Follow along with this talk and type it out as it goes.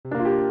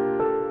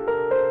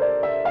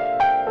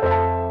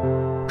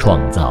创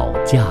造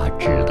价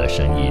值的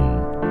声音。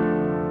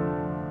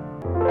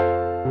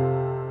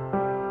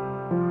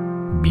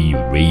Be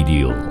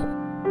Radio。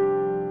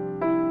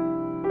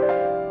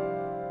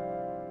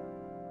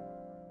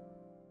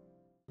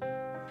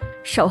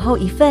守候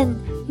一份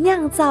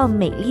酿造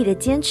美丽的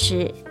坚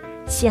持，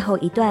邂逅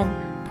一段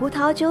葡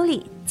萄酒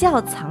里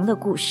窖藏的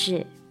故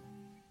事。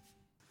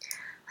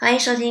欢迎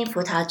收听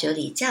葡萄酒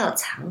里窖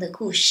藏的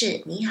故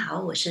事。你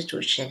好，我是主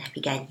持人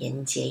Happy 干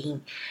严洁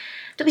印。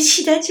对不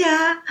起大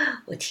家，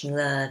我停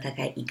了大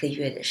概1个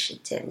月的时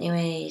间，因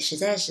为实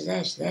在是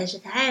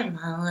太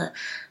忙了。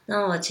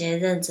那我前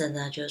阵子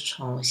呢，就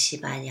从西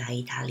班牙、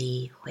意大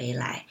利回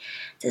来。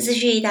这次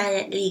去意大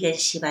利跟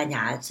西班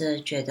牙，真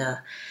的觉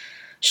得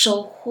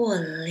收获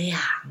良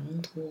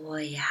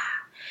多呀。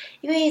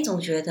因为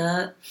总觉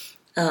得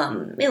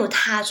没有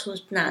踏出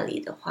那里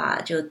的话，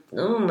就因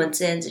为我们之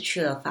前只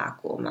去了法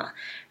国嘛，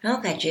然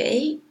后感觉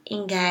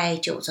应该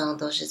酒庄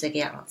都是这个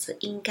样子，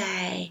应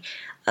该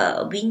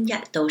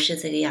vineyard 都是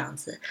这个样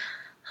子。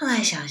后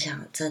来想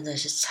想，真的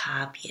是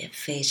差别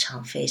非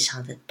常非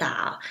常的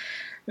大。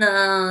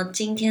那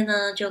今天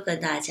呢，就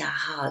跟大家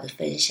好好的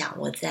分享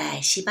我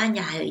在西班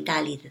牙还有意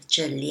大利的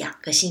这2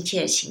个星期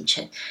的行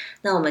程。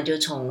那我们就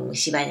从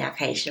西班牙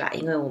开始吧，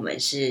因为我们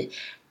是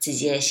直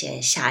接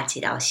先下机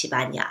到西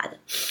班牙的。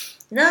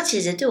那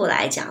其实对我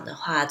来讲的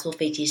话，坐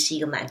飞机是一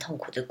个蛮痛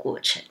苦的过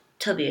程，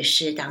特别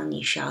是当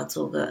你需要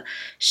坐个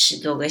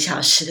10多个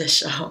小时的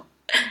时候。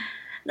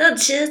那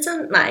其实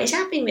马来西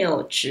亚并没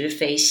有直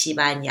飞西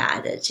班牙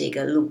的这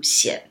个路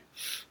线，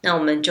那我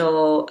们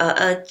就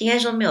应该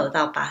说没有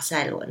到巴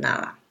塞罗那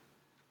啦，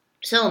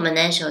所以我们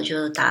那时候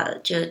就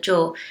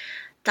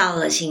到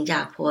了新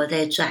加坡，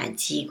再转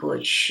机过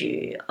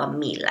去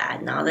米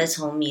兰，然后再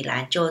从米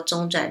兰就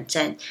中转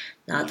站，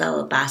然后到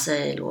了巴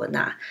塞罗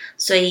那。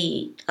所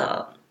以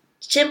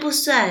先不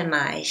算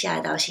马来西亚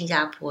到新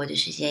加坡的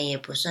时间，也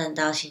不算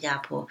到新加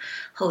坡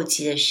候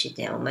机的时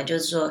间，我们就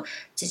说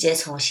直接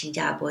从新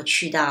加坡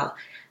去到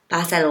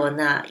巴塞罗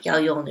那要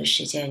用的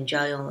时间就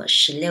要用了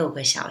16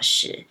个小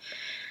时。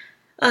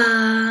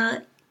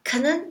可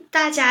能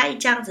大家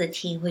这样子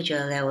听会觉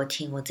得累，我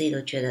自己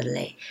都觉得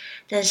累。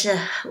但是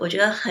我觉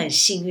得很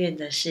幸运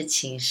的事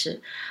情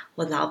是，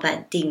我老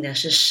板订的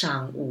是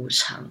商务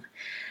舱，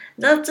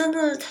那真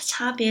的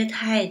差别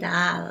太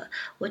大了。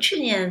我去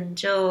年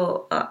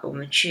就我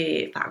们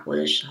去法国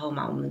的时候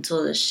嘛，我们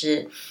坐的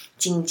是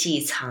经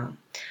济舱，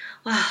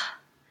哇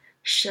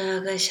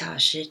，12个小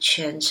时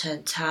全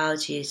程超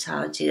级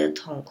的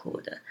痛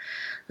苦的。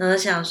然后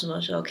想什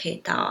么时候可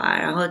以到啊？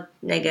然后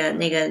那个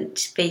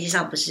飞机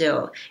上不是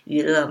有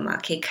娱乐嘛，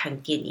可以看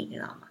电影，你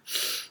知道吗？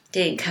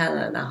电影看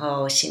了，然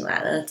后醒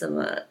来了，怎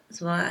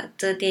么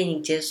这个电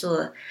影结束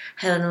了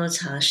还有那么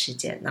长的时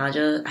间，然后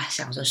就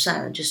想说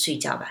算了，就睡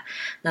觉吧。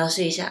然后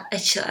睡一下，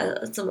起来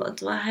了，怎么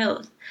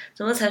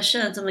才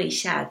睡了这么一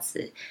下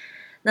子？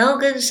然后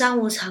跟商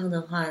务舱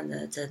的话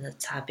呢，真的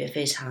差别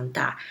非常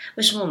大。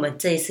为什么我们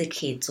这一次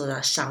可以做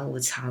到商务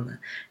舱呢？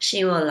是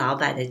因为我老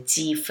板的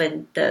积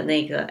分的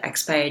那个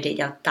expiry date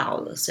要到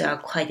了，所以要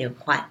快点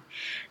换。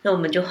那我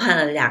们就换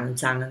了2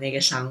张的那个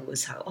商务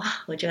舱，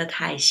哇，我觉得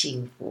太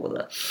幸福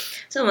了。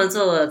所以我们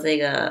做了这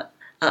个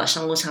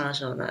商务舱的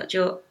时候呢，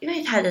就因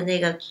为它的那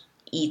个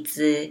椅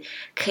子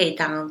可以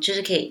就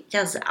是可以这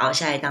样子熬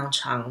下来当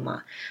床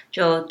嘛，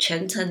就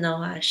全程的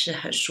话是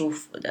很舒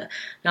服的，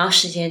然后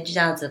时间就这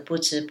样子不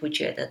知不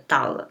觉的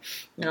到了，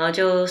然后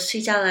就睡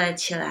觉了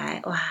起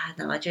来，哇，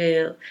然后就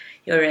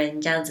有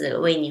人这样子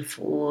为你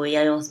服务，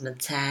要用什么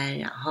餐，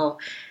然后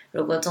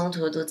如果中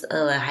途肚子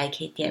饿了，还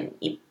可以点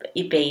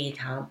一杯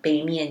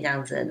杯面这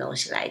样子的东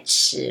西来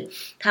吃，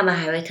他们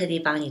还会特地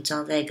帮你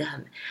装在一个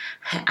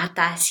很阿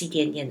达西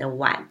点点的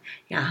碗，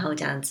然后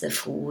这样子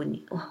服务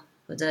你，哇，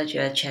我真的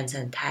觉得全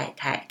程太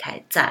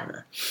赞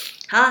了。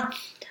好，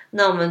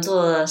那我们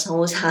坐了商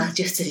务舱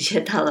就直接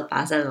到了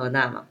巴塞罗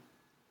那嘛。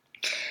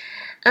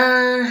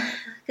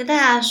跟大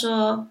家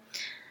说，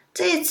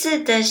这一次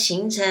的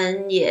行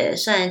程也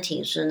算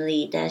挺顺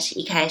利，但是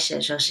一开始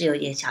的时候是有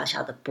点小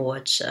小的波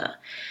折。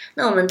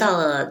那我们到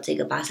了这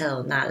个巴塞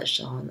罗那的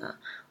时候呢，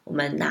我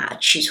们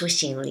取出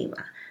行李嘛，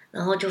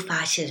然后就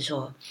发现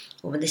说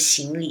我们的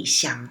行李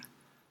箱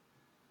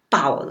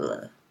爆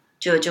了，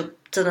就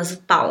真的是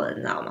爆了，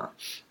你知道吗？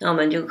那我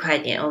们就快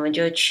点，我们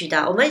就去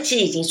到，我们其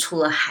实已经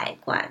出了海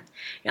关，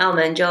然后我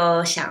们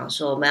就想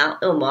说我们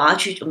要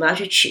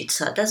去取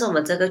车，但是我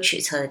们这个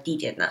取车的地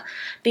点呢，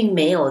并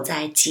没有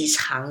在机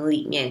场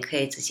里面可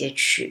以直接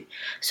去，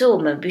所以我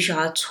们必须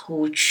要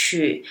出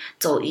去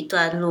走一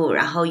段路，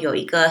然后有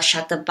一个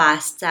shuttle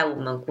bus 载我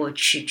们过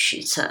去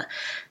取车。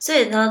所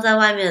以呢，在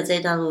外面的这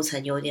段路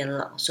程有点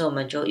冷，所以我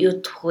们就又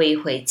推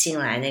回进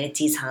来那个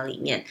机场里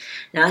面，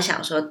然后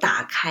想说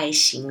打开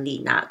行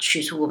李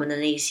取出我们的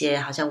那些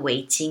好像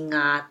围巾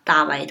啊、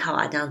大外套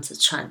啊这样子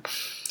穿。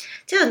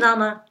结果你知道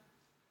吗？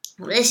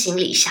我们的行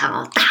李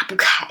箱打不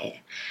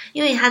开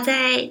因为它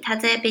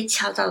在被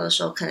敲到的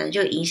时候，可能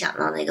就影响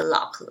到那个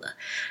lock 了，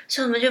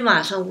所以我们就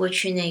马上过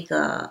去那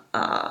个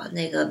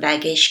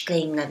baggage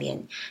claim 那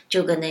边，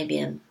就跟那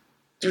边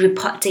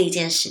report 这一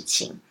件事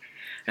情。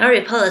然后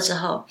report 了之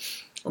后，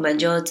我们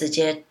就直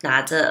接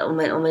拿着我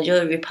们就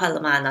report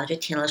了嘛，然后就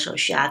填了手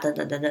续啊，等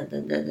等等等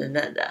等等等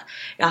等的。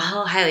然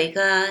后还有一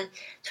个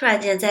突然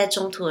间在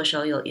中途的时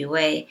候，有一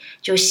位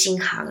就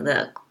新航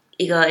的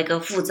一个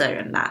负责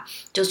人吧，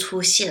就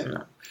出现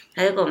了。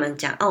他就跟我们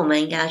讲，我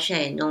们应该要去哪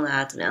里弄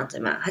啊，怎么样怎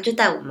么样。他就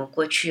带我们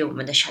过去我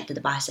们的 shuttle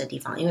bus 的地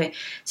方，因为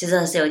其实真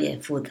的是有点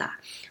复杂。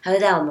他就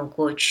带我们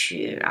过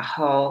去，然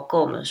后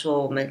跟我们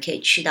说，我们可以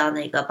去到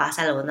那个巴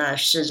塞罗那的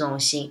市中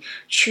心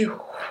去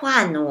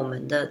换我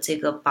们的这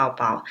个包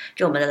包，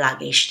就我们的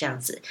luggage 这样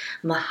子。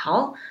那么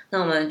好，那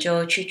我们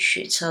就去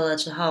取车了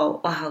之后，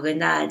哇，我跟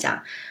大家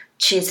讲，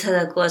取车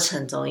的过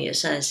程中也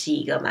算是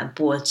一个蛮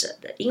波折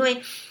的，因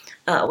为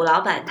我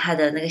老板他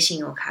的那个信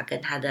用卡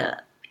跟他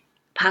的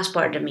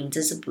passport 的名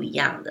字是不一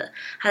样的，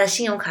他的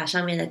信用卡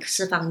上面的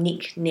是放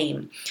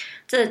nickname，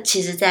 这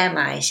其实在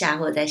马来西亚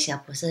或者在新加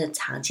坡是很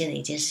常见的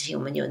一件事情，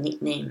我们有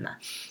nickname 嘛。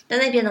但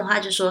那边的话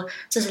就说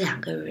这是2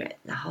个人，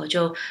然后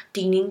就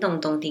叮叮咚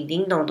咚叮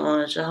叮咚咚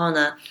了之后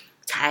呢，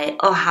才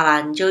好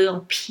啦，你就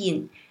用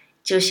pin，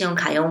 就信用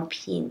卡用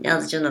pin， 那样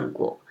子就能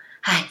过。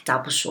早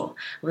不说，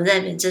我们在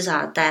那边至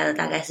少待了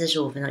大概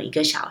45分钟1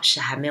个小时，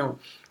还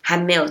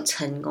没有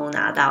成功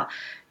拿到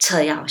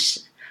车钥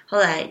匙。后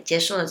来结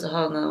束了之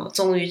后呢，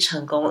终于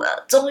成功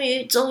了，终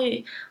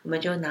于我们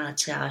就拿了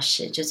车钥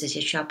匙，就直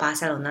接去到巴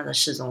塞罗那的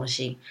市中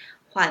心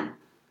换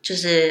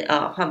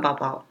包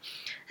包。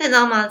那你知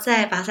道吗？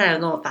在巴塞罗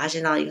那我发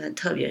现到一个很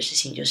特别的事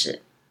情，就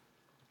是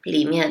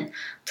里面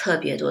特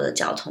别多的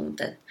交通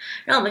灯。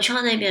然后我们去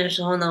到那边的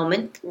时候呢，我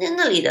们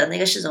那里的那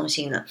个市中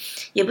心呢，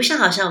也不像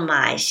好像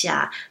马来西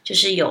亚就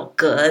是有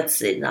格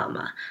子，你知道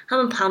吗？他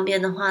们旁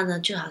边的话呢，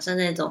就好像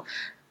那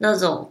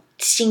种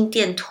心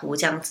电图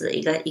这样子的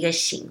一个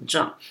形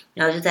状，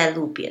然后就在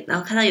路边，然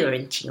后看到有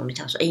人停，我们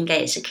想说，应该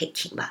也是可以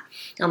停吧，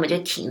那我们就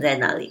停在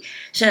那里。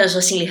虽然说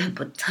心里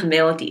很没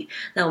有底，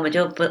那我们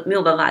就没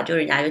有办法，就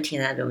人家就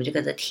停在那边，我们就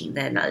跟着停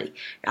在那里。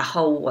然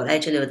后我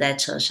就留在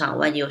车上，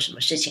万一有什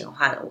么事情的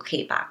话呢，我可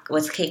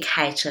以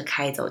开车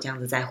开走，这样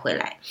子再回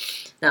来。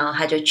然后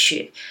他就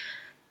去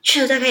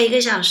了大概1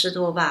个小时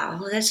多吧，然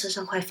后在车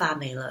上快发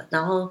霉了。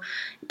然后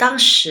当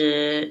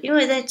时因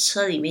为在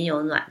车里面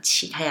有暖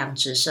气，太阳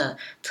直射，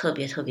特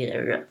别特别的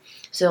热，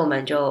所以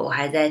我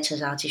还在车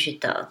上继续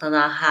等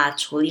到它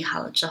处理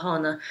好了之后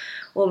呢，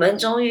我们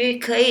终于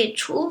可以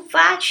出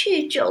发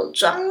去酒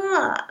庄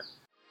了。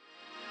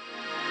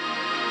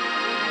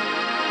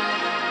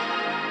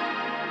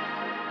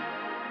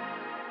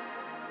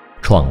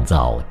创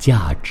造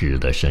价值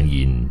的声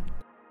音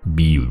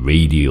 ，Be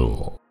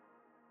Radio。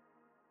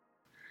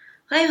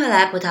欢迎回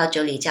来，葡萄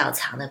酒里窖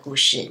藏的故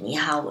事。你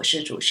好，我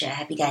是主持人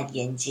Happy 感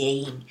言接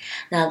应。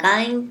那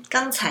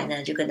刚才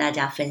呢，就跟大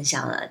家分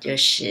享了，就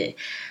是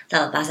到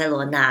了巴塞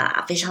罗那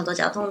啦，非常多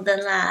交通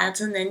灯啦，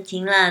车能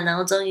停了，然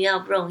后终于好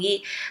不容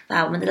易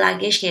把我们的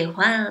luggage 给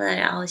换了，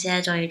然后现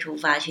在终于出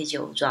发去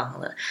酒庄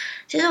了。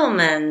其实我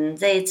们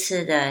这一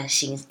次的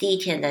第一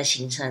天的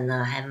行程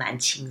呢，还蛮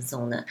轻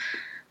松的。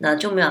那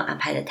就没有安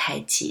排的太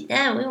急，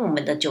但因为我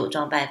们的酒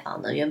庄拜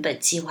访呢，原本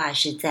计划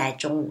是在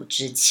中午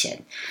之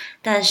前，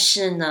但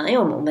是呢，因为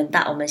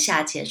我们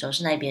下机的时候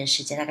是那边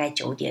时间大概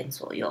9点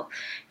左右，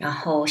然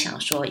后想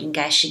说应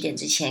该10点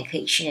之前可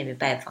以去那边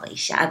拜访一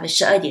下，不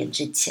12点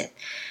之前，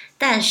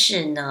但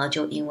是呢，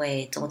就因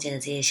为中间的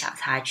这些小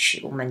插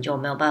曲，我们就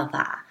没有办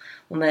法。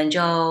我们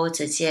就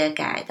直接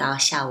改到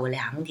下午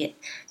2点，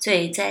所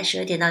以在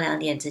12点到2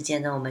点之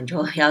间呢，我们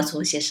就要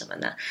做些什么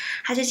呢？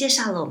他就介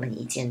绍了我们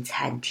一间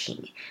餐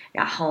厅，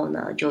然后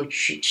呢就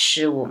去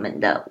吃我们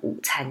的午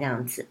餐这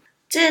样子。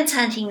这间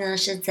餐厅呢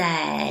是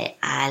在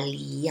阿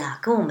里亚，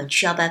跟我们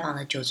去要拜访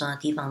的酒庄的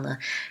地方呢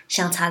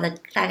相差的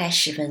大概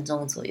10分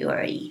钟左右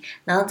而已。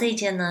然后这一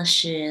间呢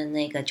是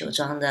那个酒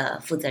庄的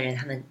负责人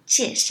他们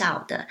介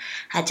绍的，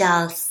它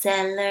叫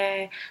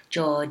Cellar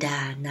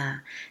Jordana。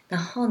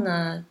然后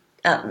呢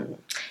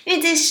因为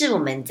这是我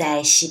们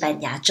在西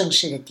班牙正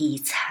式的第一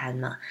餐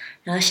嘛，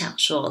然后想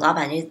说老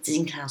板就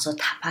经常说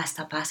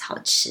tapas 好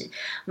吃，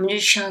我们就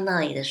去到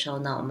那里的时候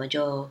呢，我们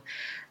就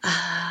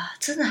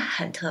真的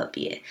很特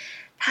别，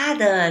它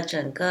的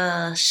整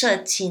个设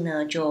计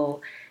呢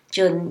就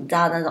你知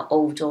道那种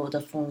欧洲的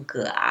风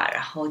格啊，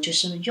然后就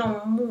是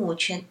用木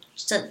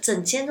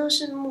整间都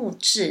是木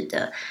质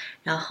的，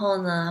然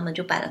后呢他们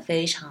就摆了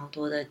非常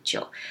多的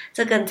酒，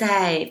这跟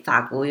在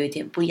法国有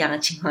点不一样的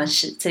情况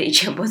是，这里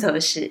全部都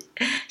是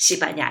西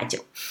班牙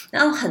酒，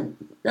然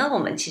后我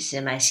们其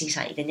实蛮欣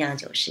赏一个酿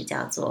酒师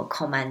叫做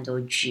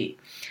Commando G，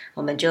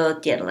 我们就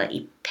点了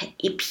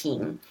一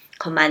瓶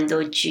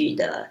Commando G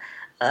的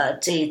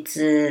这一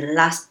支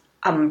Las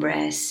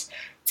Umbres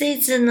这一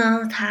支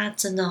呢，它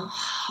真的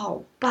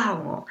好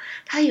棒哦！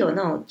它有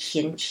那种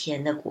甜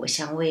甜的果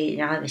香味，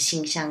然后有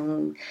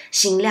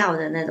新料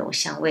的那种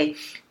香味，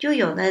就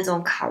有那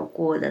种烤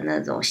过的那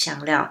种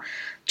香料，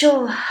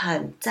就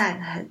很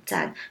赞很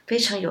赞，非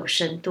常有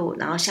深度。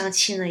然后香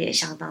气呢也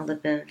相当的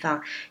奔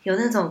放，有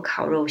那种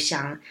烤肉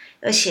香，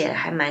而且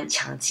还蛮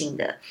强劲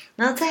的。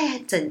然后在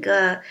整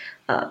个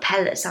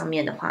palate 上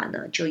面的话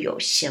呢，就有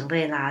咸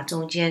味啦，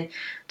中间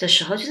的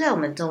时候就在我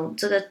们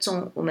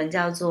我们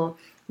叫做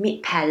mid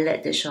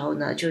palate 的时候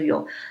呢，就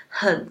有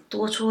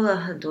出了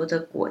很多的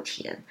果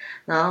甜，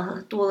然后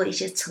多了一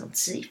些层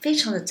次，非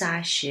常的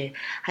扎实，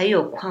还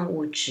有矿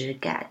物质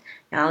感，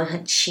然后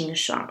很清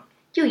爽，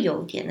又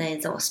有点那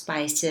种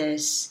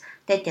spices，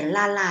 带点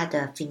辣辣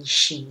的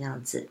finishing 这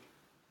样子，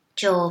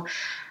就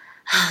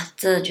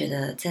真的觉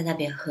得在那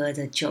边喝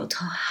的酒都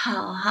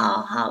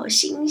好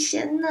新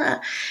鲜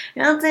呢。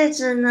然后这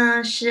支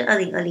呢是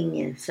2020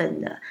年份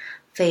的，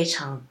非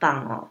常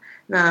棒哦。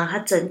那它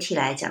整体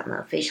来讲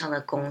呢，非常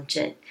的公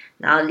正，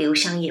然后留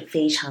香也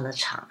非常的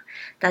长。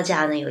大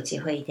家呢有机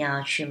会一定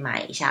要去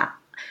买一下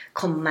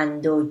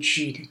Commando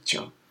G 的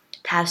酒，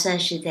它算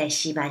是在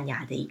西班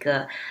牙的一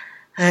个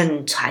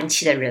很传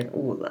奇的人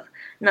物了。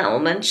那我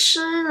们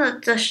吃了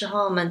的时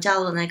候，我们叫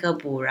做那个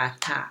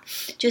burrata，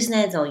 就是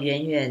那种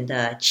圆圆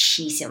的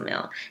cheese， 有没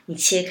有？你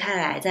切开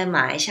来，在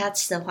马来西亚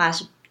吃的话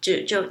是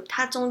就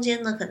它中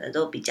间呢可能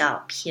都比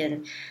较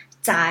偏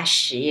扎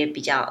实，也比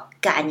较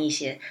干一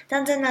些，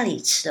但在那里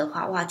吃的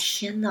话，哇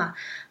天哪，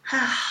它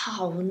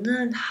好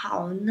嫩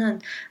好嫩，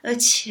而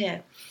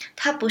且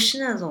它不是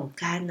那种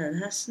干的，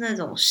它是那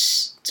种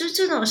就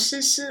这种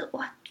湿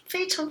哇。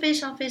非常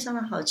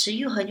的好吃，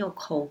又很有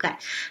口感，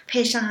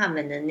配上他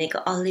们的那个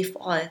olive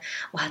oil，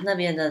 哇，那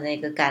边的那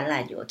个橄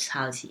榄油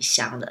超级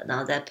香的，然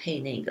后再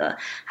配那个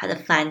它的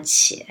番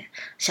茄，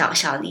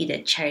小粒的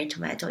cherry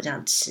tomato 这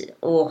样吃，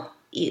哇，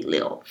一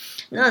流。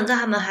然后你知道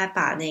他们还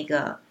把那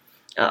个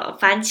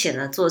番茄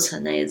呢做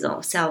成那种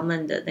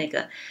salmon 的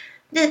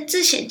那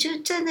之前就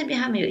在那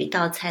边他们有一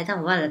道菜，但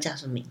我忘了叫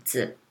什么名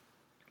字。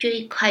就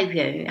一块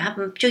圆，他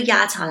们就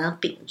压成像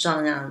饼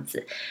状那样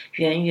子，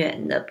圆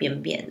圆的、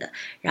扁扁的。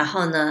然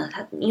后呢，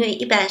它因为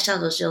一般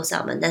上都是用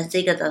salmon，但是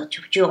这个的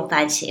就用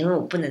番茄，因为我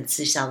不能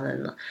吃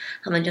salmon了，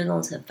他们就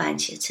弄成番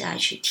茄吃下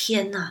去。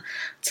天哪，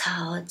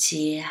超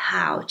级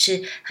好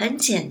吃，很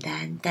简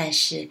单，但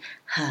是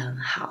很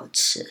好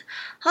吃。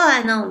后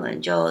来呢，我们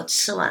就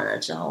吃完了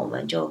之后，我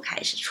们就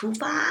开始出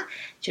发，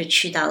就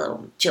去到了我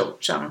们酒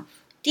庄。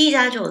第一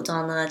家酒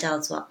庄呢叫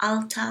做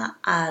Alta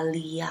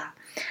Alia。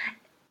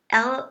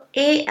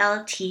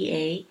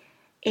Alta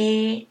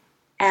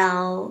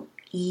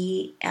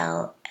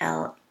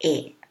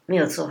没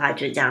有错的话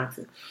就是这样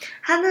子。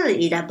它那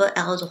里 double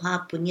L 的话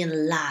不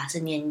念辣，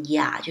是念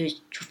呀，就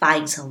发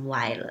音成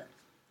Y 了。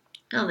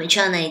那我们去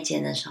到那一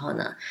间的时候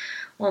呢，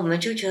我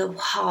们就觉得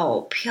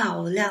好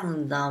漂亮，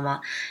你知道吗？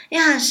因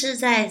为它是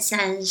在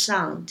山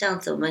上这样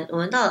子。我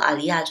们到了阿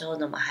里亚之后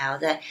呢，我们还要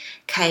再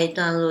开一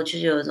段路，就是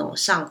有一种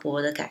上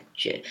坡的感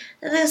觉。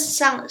但是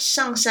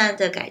上山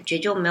的感觉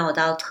就没有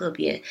到特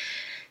别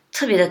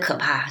的可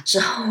怕。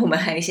之后我们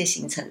还有一些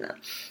行程呢，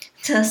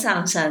这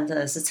上山真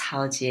的是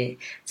超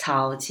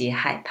级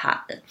害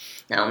怕的。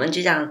那我们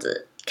就这样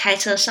子开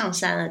车上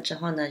山了之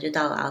后呢，就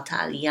到了澳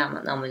大利亚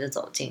嘛，那我们就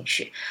走进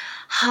去，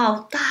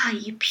好大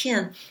一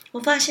片。我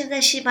发现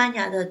在西班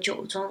牙的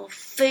酒庄都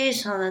非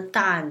常的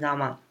大，你知道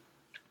吗？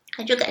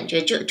他就感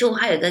觉就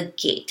还有一个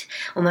gate，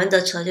 我们的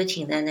车就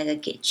停在那个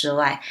gate 之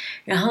外，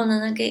然后呢，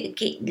那个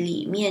gate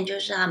里面就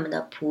是他们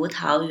的葡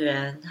萄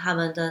园，他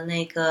们的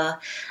那个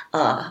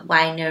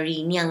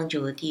winery 酿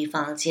酒的地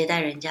方，接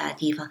待人家的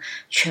地方，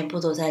全部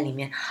都在里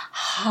面，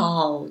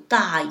好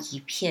大一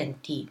片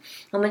地。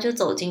我们就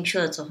走进去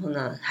了之后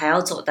呢，还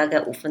要走大概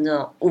5分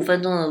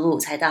钟的路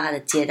才到他的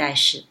接待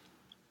室。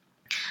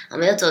我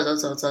们就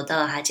走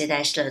到了他接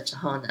待室了之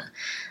后呢，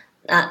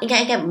应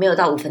该没有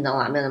到5分钟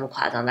啦，没有那么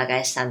夸张，大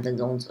概3分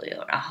钟左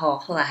右。然后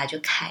后来他就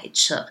开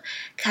车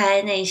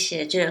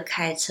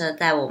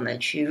带我们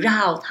去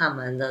绕他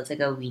们的这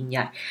个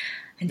vineyard，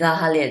 你知道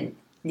他连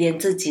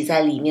自己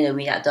在里面的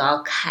vineyard 都要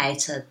开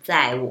车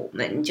载我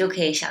们，你就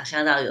可以想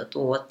象到有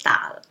多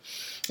大了。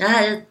然后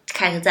他就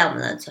开车载我们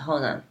了之后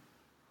呢，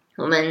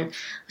我们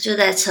就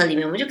在车里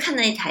面，我们就看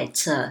那一台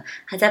车，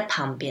它在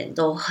旁边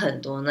都很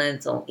多那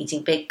种已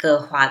经被割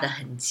花的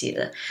痕迹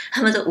了，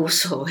他们都无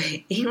所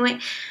谓，因为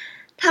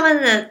他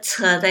们的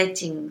车在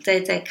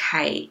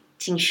开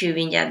进去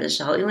宾家的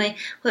时候，因为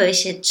会有一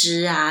些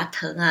枝啊、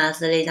藤啊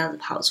之类这样子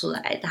跑出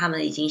来，他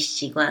们已经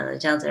习惯了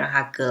这样子让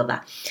它割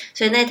吧，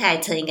所以那台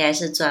车应该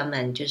是专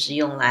门就是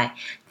用来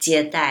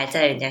接待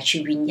载人家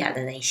去宾家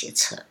的那些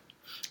车。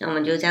那我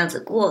们就这样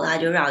子过了，他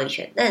就绕一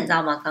圈。但你知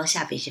道吗？刚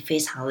下飞机非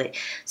常累，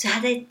所以他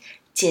在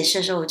解释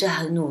的时候，我就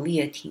很努力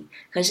的听，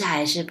可是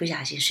还是不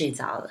小心睡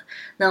着了。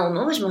那我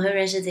们为什么会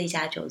认识这一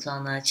家酒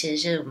庄呢？其实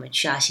是我们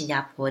去到新加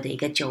坡的一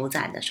个酒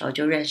展的时候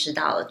就认识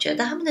到了，觉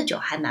得他们的酒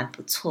还蛮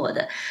不错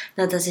的。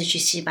那这次去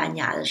西班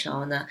牙的时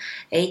候呢，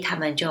他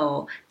们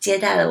就接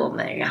待了我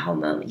们，然后我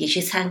们也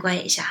去参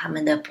观一下他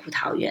们的葡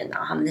萄园，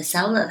然后他们的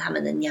cellar， 他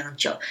们的酿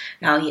酒，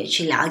然后也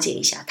去了解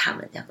一下他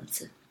们这样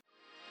子。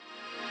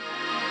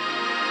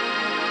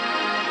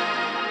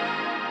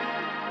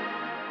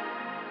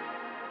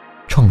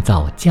创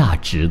造价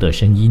值的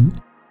声音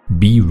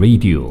 ，B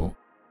Radio。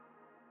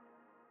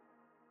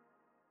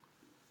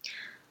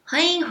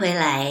欢迎回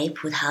来，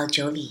葡萄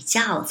酒里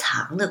窖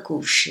藏的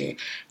故事。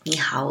你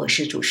好，我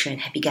是主持人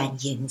Happy 干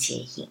严洁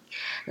颖。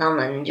那我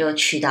们就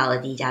去到了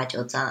第一家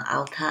酒庄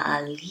Alta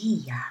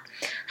Alia，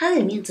它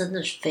里面真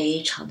的是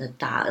非常的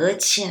大，而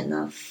且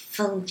呢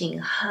风景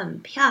很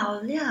漂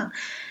亮。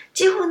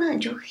几乎呢，你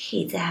就可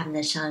以在他们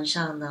的山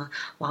上呢，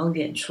往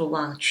远处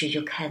望去，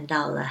就看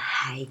到了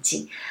海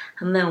景。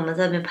我们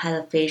在那边拍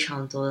了非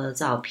常多的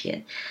照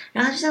片，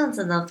然后这样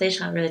子呢，非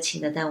常热情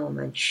的带我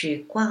们去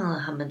逛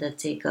了他们的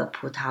这个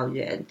葡萄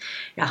园，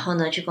然后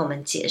呢，去跟我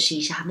们解释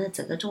一下他们的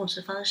整个种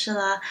植方式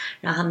啦，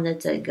然后他们的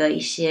整个一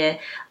些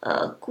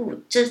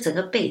这整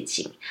个背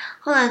景。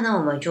后来呢，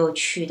我们就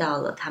去到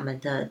了他们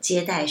的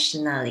接待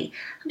室那里，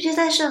他们接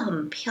待室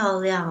很漂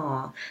亮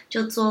哦，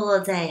就坐落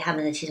在他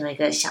们的其中一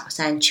个小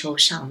山丘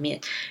上面，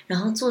然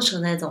后做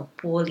成那种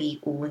玻璃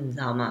屋，你知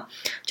道吗？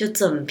就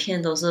整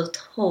片都是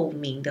透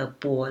明的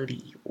玻璃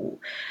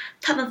屋，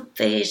他们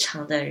非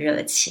常的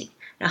热情。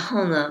然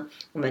后呢，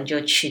我们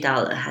就去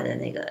到了他的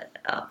那个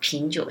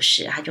品酒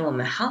室，他就问我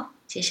们好，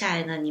接下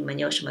来呢，你们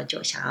有什么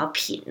酒想要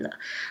品了？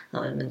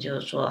然后我们就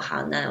说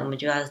好，那我们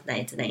就要哪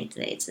一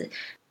支。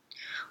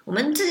我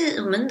们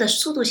的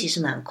速度其实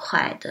蛮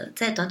快的，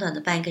在短短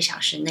的半个小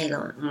时内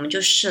了，我们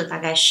就试了大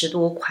概10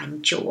多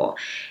款酒哦，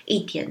一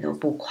点都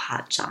不夸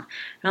张。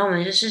然后我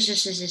们就试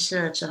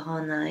了之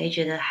后呢，也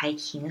觉得还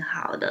挺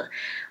好的。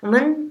我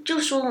们就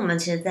说我们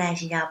其实在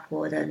新加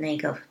坡的那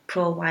个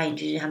Pro Wine，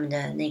 就是他们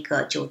的那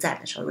个酒展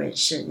的时候认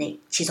识那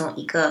其中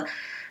一个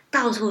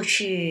到处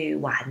去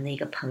玩的一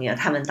个朋友，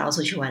他们到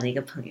处去玩的一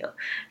个朋友，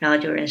然后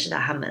就认识到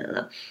他们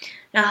了。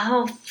然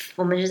后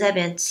我们就在那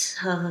边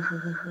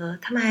喝，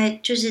他们还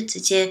就是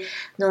直接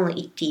弄了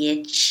一碟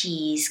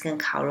cheese 跟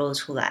烤肉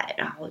出来，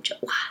然后就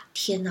哇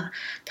天哪，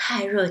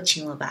太热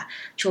情了吧，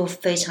就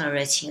非常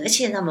热情。而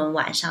且呢，我们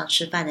晚上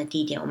吃饭的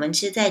地点，我们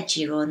其实在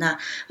吉罗那，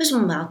为什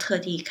么我们要特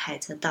地开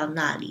车到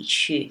那里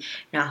去，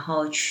然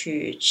后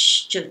去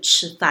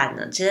吃饭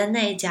呢？其实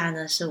那一家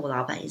呢是我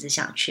老板一直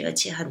想去，而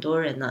且很多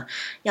人呢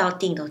要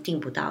订都订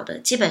不到的，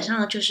基本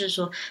上就是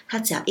说他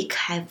只要一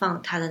开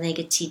放他的那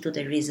个季度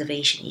的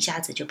reservation， 一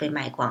下子就被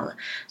卖光了，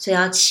所以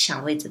要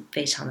抢位置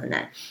非常的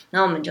难。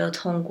然后我们就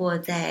通过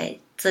在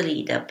这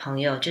里的朋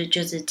友，就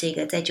是这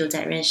个在酒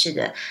展认识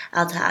的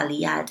Alta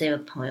Alia这个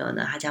朋友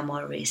呢，他叫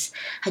Morris，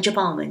 他就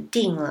帮我们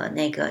订了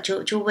那个，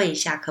就问一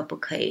下可不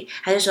可以，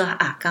他就说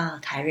啊，刚好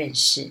他认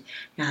识，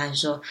然后他就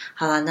说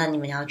好了，那你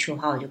们要去的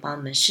话，我就帮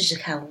你们试试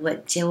看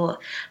问，结果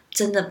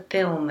真的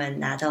被我们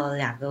拿到了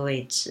2个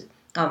位置。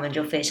那我们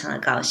就非常的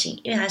高兴，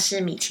因为它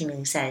是米其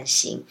林3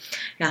星，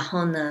然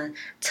后呢，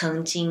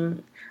曾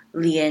经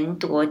连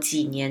夺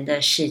几年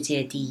的世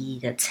界第一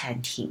的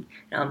餐厅，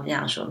然后我们这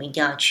样说，我们一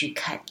定要去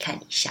看看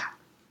一下。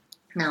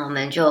那我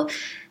们就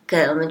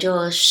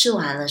试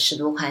完了10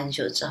多款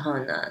酒之后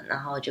呢，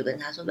然后就跟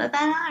他说拜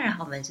拜啦，然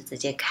后我们就直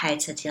接开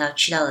车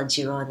去到了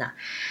Girona，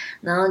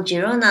 然后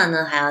Girona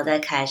呢还要再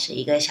开车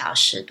1个小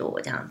时多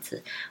这样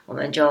子，我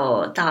们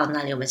就到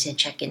那里，我们先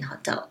check in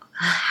hotel，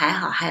 还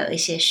好还有一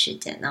些时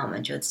间，那我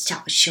们就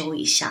小休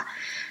一下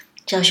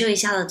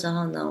了之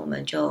后呢，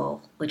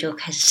我就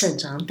开始盛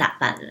装打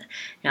扮了，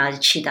然后就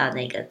去到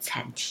那个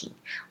餐厅，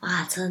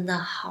哇，真的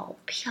好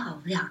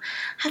漂亮，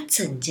它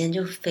整间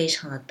就非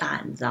常的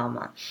大，你知道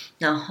吗？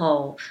然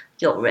后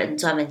有人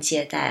专门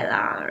接待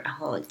啦，然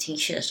后进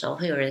去的时候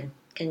会有人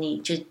跟你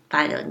就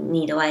把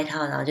你的外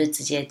套，然后就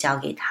直接交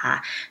给他，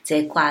直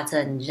接挂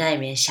着，你就在里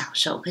面享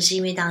受。可是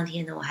因为当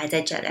天呢，我还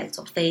在jet lag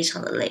中，非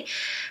常的累。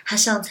他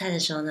上菜的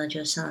时候呢，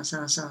就上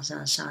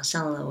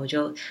了，我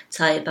就吃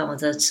到一半，我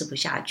真的吃不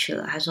下去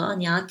了。他说：“哦，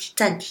你要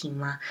暂停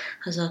吗？”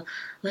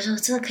我说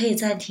真的可以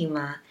暂停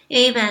吗？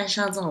因为一般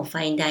像这种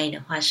fine dining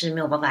的话是没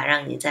有办法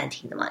让你暂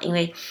停的嘛，因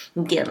为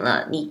你点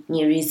了，你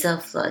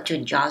reserve 了，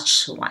你就要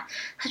吃完。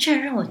他居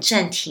然让我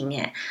暂停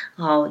耶！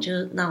我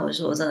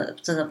说我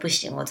真的不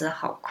行，我真的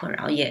好困，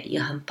然后也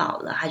很饱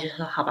了。他就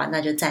说好吧，那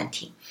就暂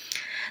停。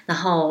然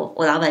后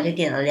我老板就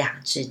点了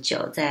2支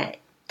酒，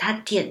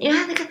因为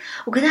他那个，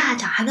我跟大家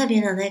讲，他那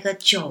边的那个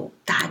酒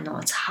单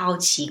哦，超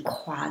级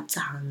夸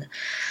张的，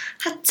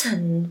他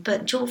整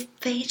本就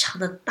非常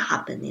的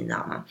大本，你知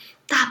道吗？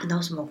大本到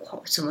什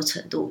么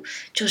程度？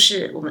就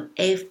是我们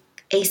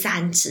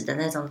A3 纸的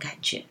那种感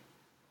觉。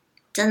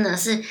真的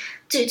是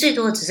最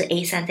多的只是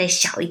A3 再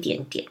小一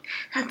点点，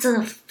它真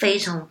的非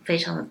常非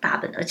常的大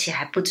本，而且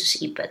还不只是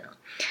1本哦，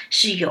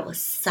是有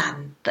3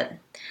本。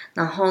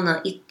然后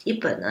呢，一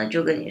本呢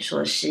就跟你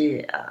说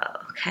是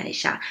看一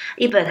下，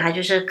一本它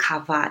就是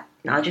卡瓦，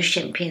然后就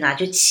选片啊，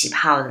就起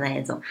泡的那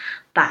一种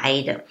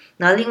白的，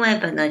然后另外一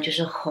本呢就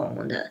是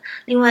红的，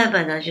另外一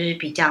本呢就是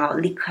比较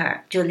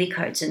liquor， 就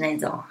liquor 是那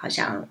种好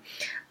像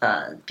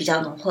比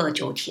较浓厚的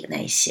酒体的那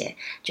一些，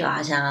就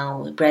好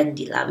像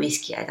brandy 啦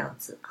whisky 啊这样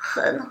子，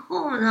很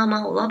厚，你知道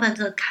吗？我老板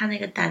真的看那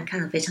个单看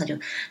了非常久，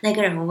那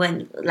个人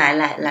问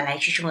来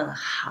去问了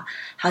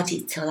好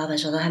几次，我老板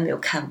说都还没有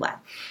看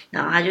完，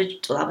然后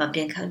我老板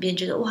边看边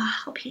觉得哇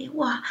好便宜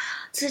哇，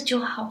这酒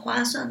好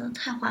划算呢，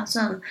太划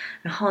算了。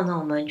然后呢，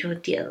我们就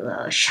点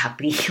了沙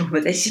布利，我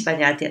们在西班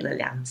牙点了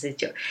2支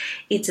酒，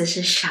一支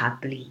是沙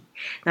布利，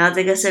然后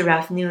这个是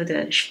Raffnew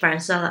的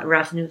François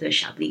Raffnew 的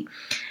沙布利。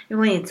如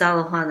果你知道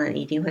的话呢，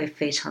你一定会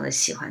非常的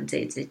喜欢这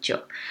一支酒。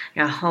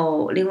然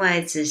后另外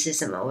一支是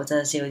什么？我真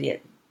的是有点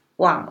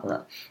忘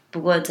了，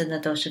不过真的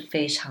都是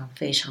非常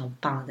非常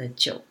棒的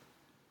酒。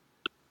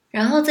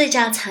然后这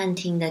家餐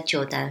厅的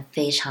酒单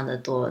非常的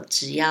多，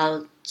只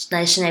要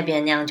那边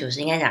的酿酒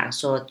师，应该讲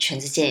说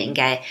全世界应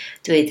该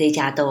对这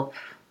家都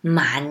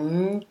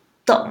蛮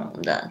懂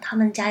的。他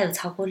们家有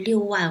超过6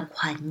万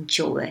款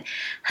酒，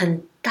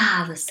很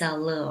大的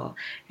cellar 哦。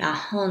然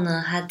后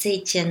呢，它这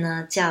间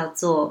呢叫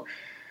做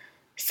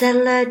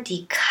Cellar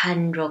di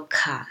Can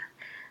Roca，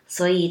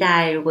 所以大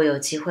家如果有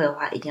机会的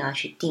话，一定要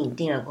去订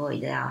了过后一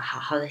定要好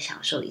好的享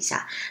受一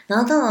下。然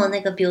后到了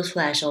那个 bill 出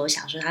来的时候，我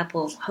想说他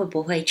会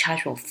不会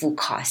charge 我 full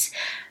cost？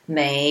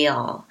 没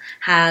有，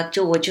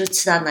我就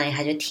吃到哪里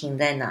他就停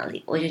在哪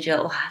里，我就觉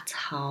得哇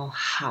超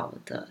好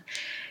的。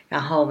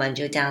然后我们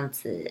就这样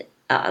子，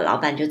老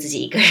板就自己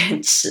一个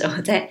人吃，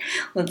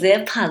我直接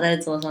趴在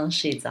桌上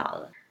睡着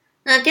了。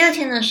那第二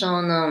天的时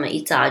候呢，我们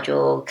一早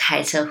就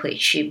开车回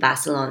去巴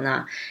塞罗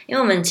那，因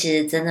为我们其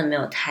实真的没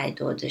有太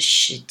多的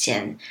时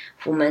间，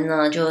我们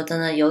呢就真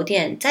的有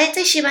点在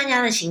西班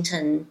牙的行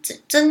程，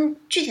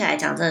具体来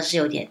讲真的是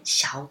有点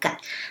小赶，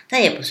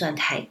但也不算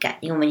太赶，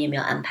因为我们也没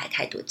有安排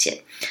太多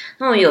件。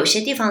那么有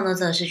些地方呢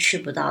真的是去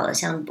不到了，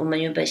像我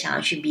们原本想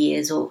要去毕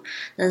业做，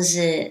但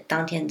是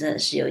当天真的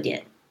是有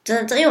点。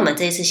真的，因为我们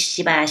这一次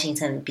西班牙行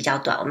程比较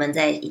短，我们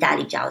在意大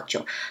利比较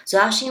久，主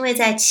要是因为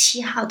在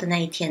7号的那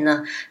一天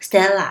呢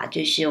 ，Stella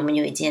就是我们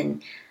有一件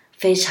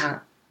非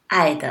常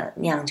爱的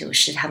酿酒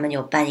师，他们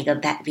有办一个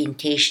Back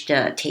Vintage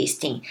的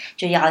tasting，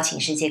 就邀请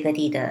世界各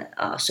地的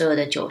所有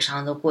的酒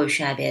商都过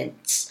去那边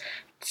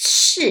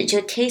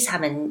就 taste 他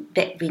们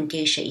Back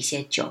Vintage 的一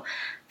些酒。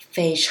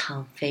非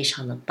常非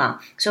常的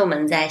棒，所以我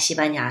们在西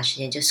班牙的时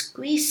间就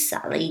squeeze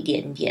了一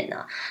点点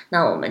呢。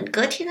那我们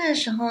隔天的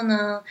时候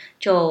呢，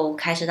就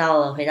开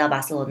车回到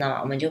巴塞罗那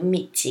嘛，我们就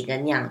meet 几个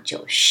酿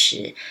酒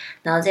师，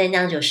然后这些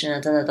酿酒师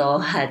呢，真的都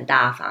很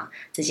大方，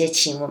直接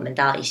请我们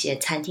到一些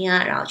餐厅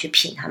啊，然后去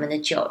品他们的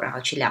酒，然后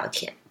去聊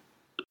天。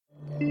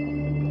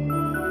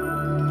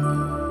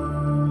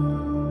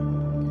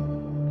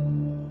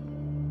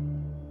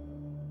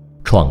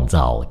创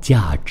造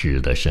价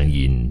值的声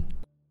音。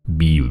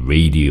Be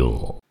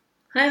Radio，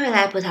 欢迎回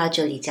来葡萄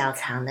酒里窖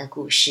藏的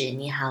故事。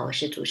你好，我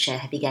是主持人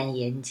Happy 干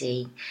眼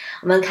睛。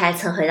我们开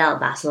车回到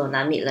巴塞罗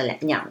那，meet了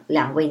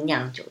两位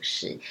酿酒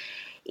师，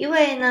一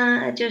位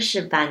呢就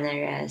是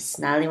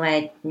Banaras， 然后另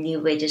外一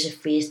位就是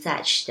Free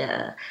Such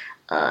的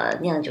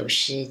酿酒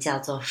师叫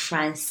做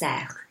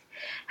Francesc。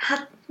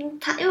他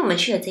因为我们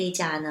去的这一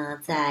家呢，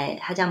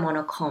他叫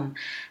Monocom，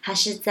 他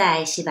是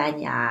在西班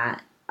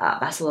牙。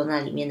巴塞罗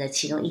那里面的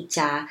其中一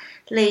家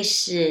类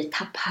似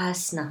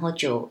tapas， 然后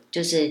酒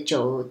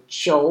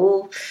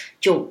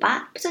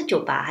吧，不是酒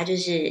吧，它就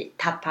是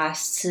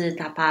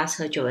tapas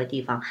喝酒的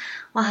地方。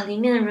哇，里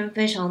面的人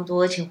非常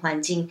多，而且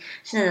环境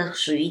是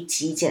属于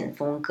极简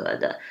风格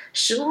的，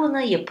食物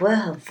呢也不会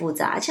很复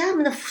杂，而且他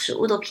们的食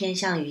物都偏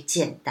向于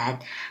简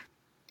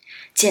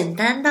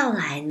单到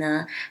来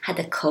呢，它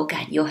的口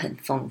感又很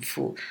丰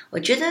富，我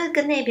觉得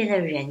跟那边的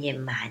人也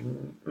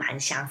蛮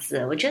相似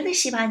的。我觉得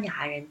西班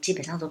牙人基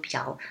本上都比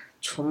较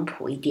淳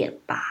朴一点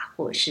吧，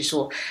或者是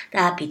说大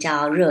家比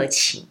较热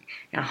情，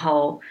然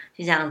后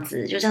就这样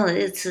子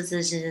吃，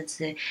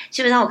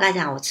基本上我刚才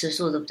讲我吃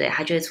素对不对？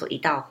他就会做一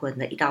道荤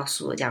的一道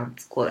素的这样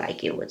子过来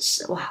给我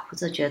吃，哇，我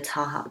真的觉得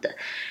超好的。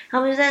然后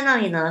我们就在那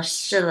里呢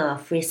试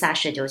了 Free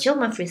Such 酒，其实我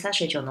们 Free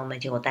Such 酒呢我们已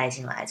经有带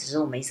进来，只是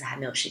我们一直还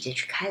没有时间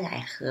去开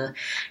来喝，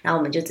然后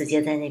我们就直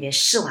接在那边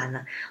试完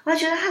了，我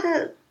觉得它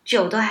的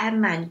酒都还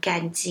蛮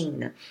干净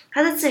的，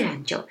它是自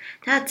然酒，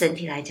但它整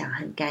体来讲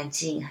很干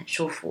净、很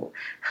舒服、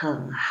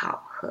很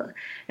好喝。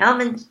然后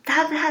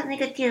它的那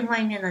个店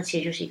外面呢，其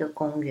实就是一个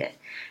公园，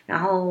然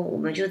后我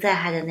们就在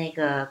它的那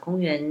个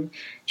公园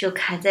就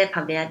在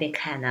旁边那边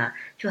看啊，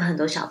就很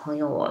多小朋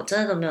友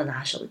真的都没有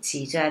拿手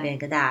机，就在那边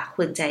跟大家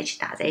混在一起、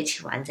打在一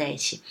起、玩在一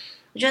起。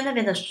我觉得那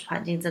边的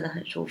环境真的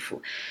很舒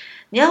服。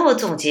你要我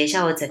总结一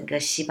下我整个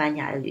西班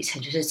牙的旅程，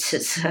就是吃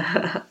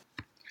喝喝。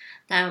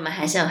当然我们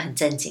还是有很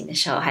正经的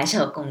时候，还是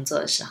有工作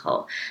的时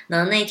候。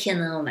然后那天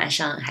呢，我们晚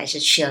上还是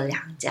去了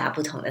2家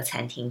不同的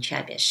餐厅，去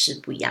那边试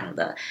不一样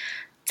的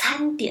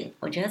餐点，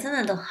我觉得真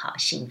的都好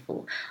幸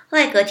福。后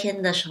来隔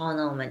天的时候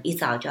呢，我们一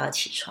早就要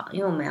起床，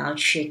因为我们要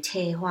去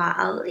Terroir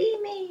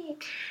Alime。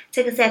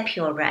这个在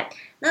Pure Red。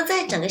那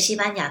在整个西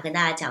班牙跟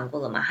大家讲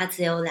过了嘛，它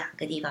只有2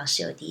个地方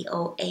是有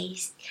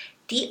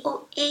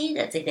DOA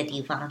的这个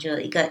地方，就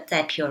一个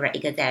在 Pure Red， 一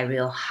个在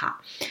Rioja。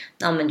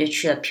那我们就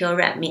去了 Pure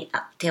Red Meet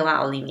Tewa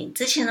Olimin。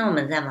之前呢，我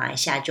们在马来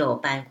西亚就有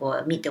办过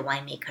Meet the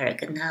Winemaker，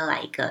 跟他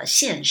来一个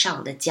线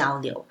上的交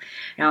流，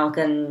然后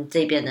跟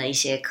这边的一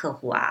些客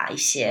户啊，一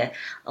些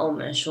我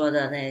们说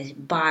的那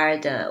bar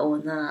的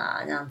owner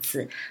啊，这样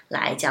子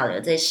来交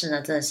流。这次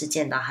呢，真的是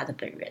见到他的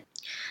本人。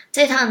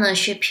这趟呢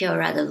去 Pure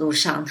Red 的路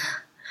上呢，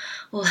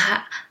我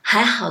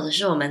还好的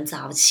是我们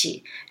早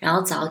起，然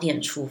后早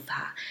点出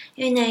发，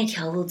因为那一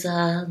条路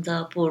真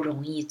的不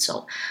容易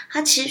走。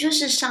它其实就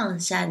是上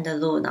山的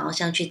路，然后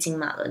像去金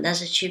马伦，但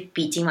是去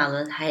比金马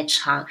伦还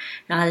长，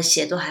然后它的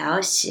斜度还要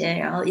斜，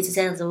然后一直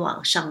这样子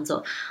往上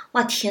走。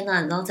哇天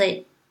哪！然后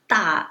在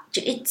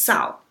就一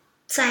早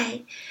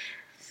在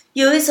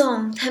有一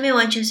种还没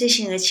完全睡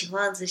醒的情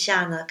况之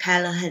下呢，开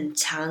了很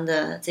长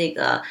的这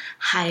个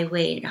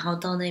highway， 然后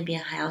到那边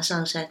还要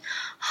上山，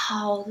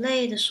好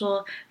累的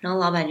说。然后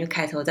老板就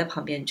开头在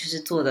旁边就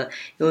是坐的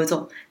有一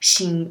种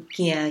心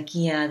惊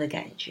惊的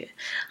感觉。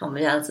我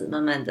们这样子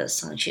慢慢的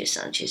上去，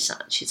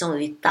终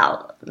于到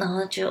了。然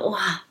后觉得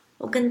哇，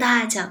我跟大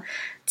家讲，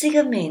这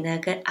个美呢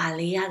跟阿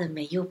利亚的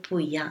美又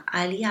不一样。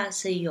阿利亚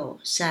是有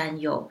山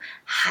有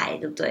海，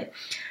对不对？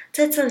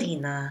在这里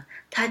呢，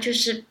它就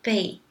是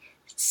被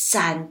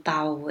山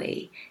包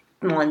围。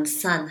蒙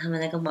山他们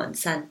那个蒙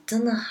山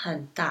真的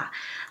很大，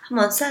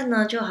蒙山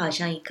呢就好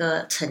像一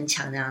个城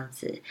墙这样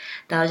子，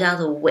然后这样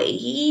子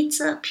围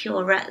着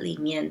Pure Red 里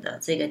面的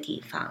这个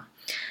地方。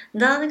你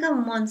知道那个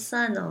蒙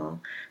山哦，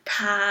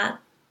它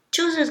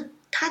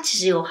其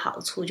实有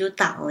好处，就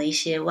挡了一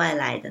些外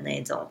来的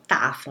那种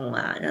大风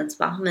啊，这样子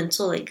帮他们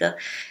做了一个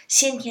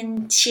先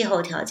天气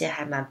候条件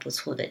还蛮不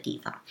错的地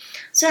方。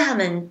所以他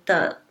们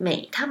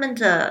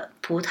的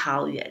葡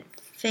萄园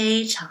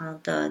非常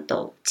的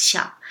陡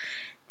峭，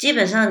基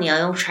本上你要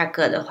用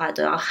tracker 的话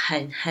都要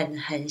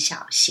很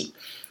小心，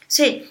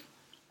所以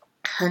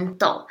很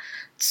陡。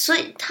所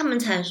以他们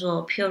才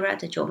说 Pure Red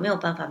的酒没有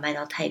办法卖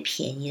到太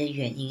便宜的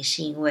原因，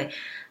是因为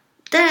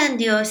当然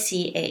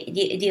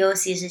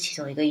DOC 是其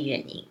中一个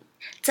原因，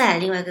再来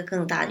另外一个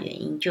更大的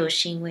原因就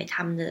是因为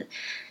他们的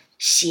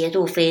斜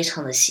度非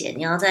常的斜，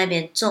你要在那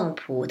边种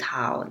葡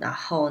萄，然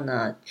后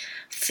呢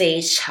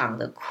非常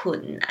的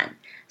困难，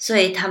所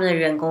以他们的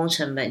人工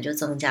成本就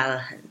增加了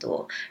很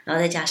多，然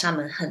后再加上他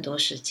们很多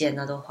时间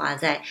呢都花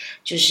在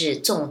就是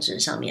种植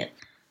上面。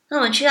那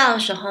我们去到的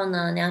时候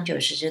呢，酿酒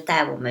师就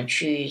带我们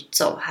去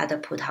走他的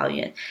葡萄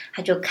园，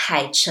他就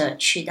开车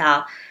去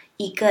到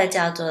一个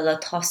叫做 La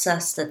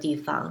Tosas 的地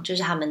方，就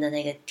是他们的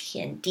那个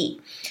田地，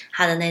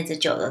他的那支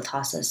酒 La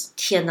Tosas，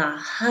 天哪，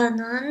很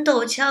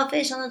陡峭，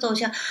非常的陡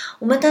峭。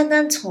我们单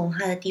单从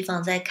他的地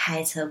方再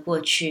开车过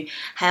去，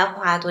还要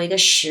花多一个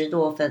10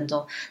多分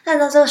钟。但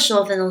到这个10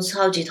多分钟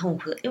超级痛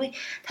苦的，因为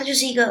它就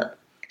是一个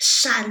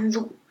山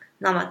路。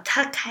那么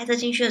他开车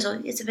进去的时候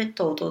一直被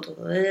抖，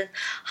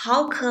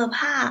好可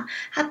怕。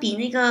它比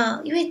那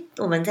个，因为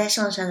我们在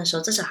上山的时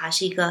候至少还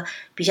是一个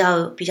比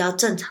较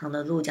正常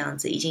的路，这样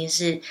子已经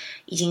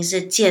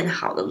是建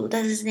好的路，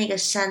但是那个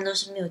山都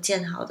是没有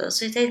建好的，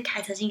所以在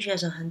开车进去的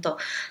时候很陡，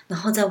然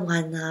后再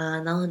弯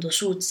啊，然后很多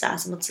树枝啊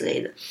什么之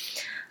类的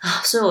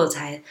啊，所以我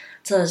才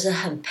真的是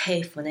很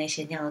佩服那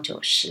些酿酒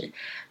师，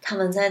他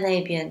们在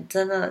那边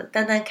真的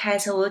单单开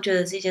车我就觉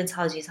得是一件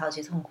超级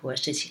痛苦的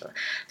事情了。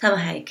他们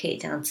还可以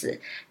这样子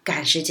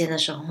赶时间的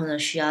时候呢，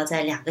需要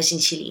在2个星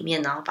期里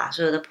面，然后把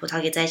所有的葡萄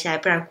给摘下来，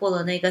不然过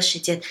了那个时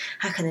间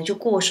它可能就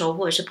过熟，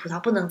或者是葡萄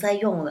不能再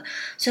用了。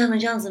所以他们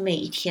这样子每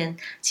一天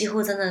几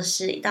乎真的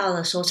是到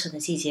了收成的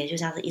季节，就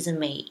这样子一直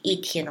每一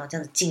天这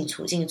样子进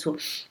出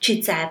去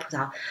摘葡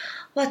萄。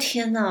哇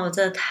天哪，我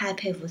真的太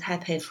佩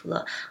服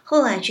了。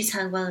后来去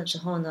参观了之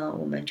后呢，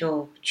我们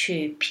就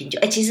去品酒，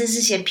其实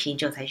是先品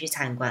酒才去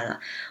参观了。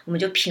我们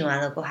就品完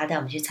了过后，他带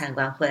我们去参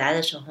观，回来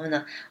的时候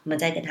呢，我们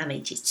再跟他们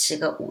一起吃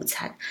个午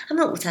餐。他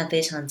们的午餐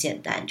非常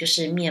简单，就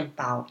是面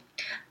包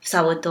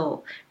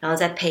sourdough， 然后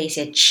再配一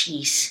些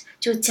cheese，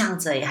 就这样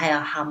子而已。还有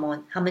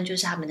hamon， 他们就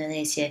是他们的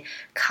那些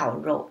烤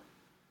肉，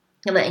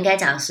那么应该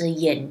讲是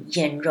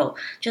腌肉，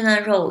就那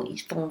肉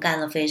风干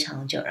了非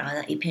常久，然后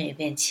一片一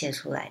片切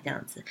出来这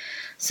样子。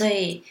所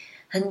以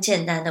很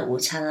简单的午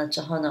餐了之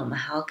后呢，我们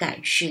还要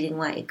赶去另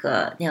外一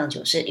个酿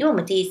酒师，因为我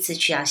们第一次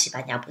去西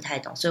班牙不太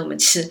懂，所以我们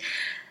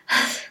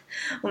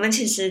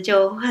其实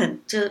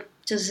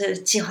就是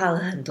计划了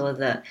很多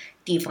的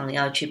地方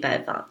要去拜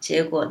访，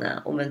结果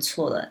呢我们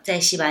错了，在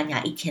西班牙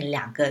1天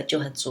2个就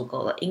很足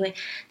够了，因为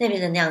那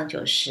边的酿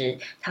酒师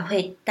他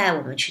会带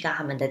我们去到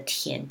他们的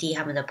田地，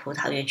他们的葡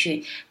萄园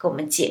去跟我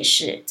们解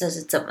释这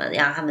是怎么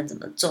样，他们怎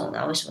么种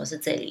的，为什么是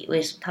这里，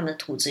为什么他们的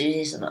土质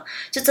是什么，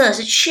就真的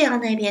是去到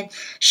那边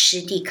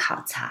实地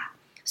考察。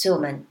所以我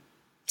们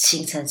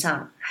行程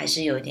上还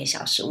是有一点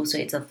小失误，所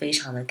以这非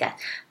常的赶。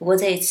不过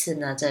这一次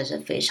呢，真的是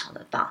非常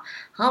的棒。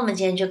好，我们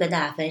今天就跟大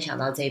家分享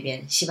到这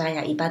边，西班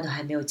牙一半都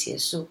还没有结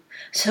束，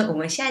所以我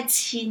们下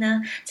期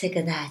呢再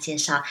跟大家介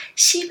绍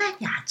西班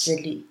牙之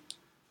旅。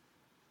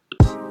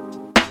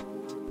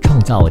创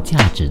造价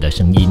值的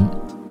声音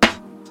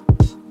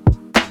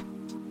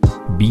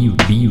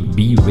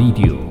B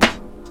Radio。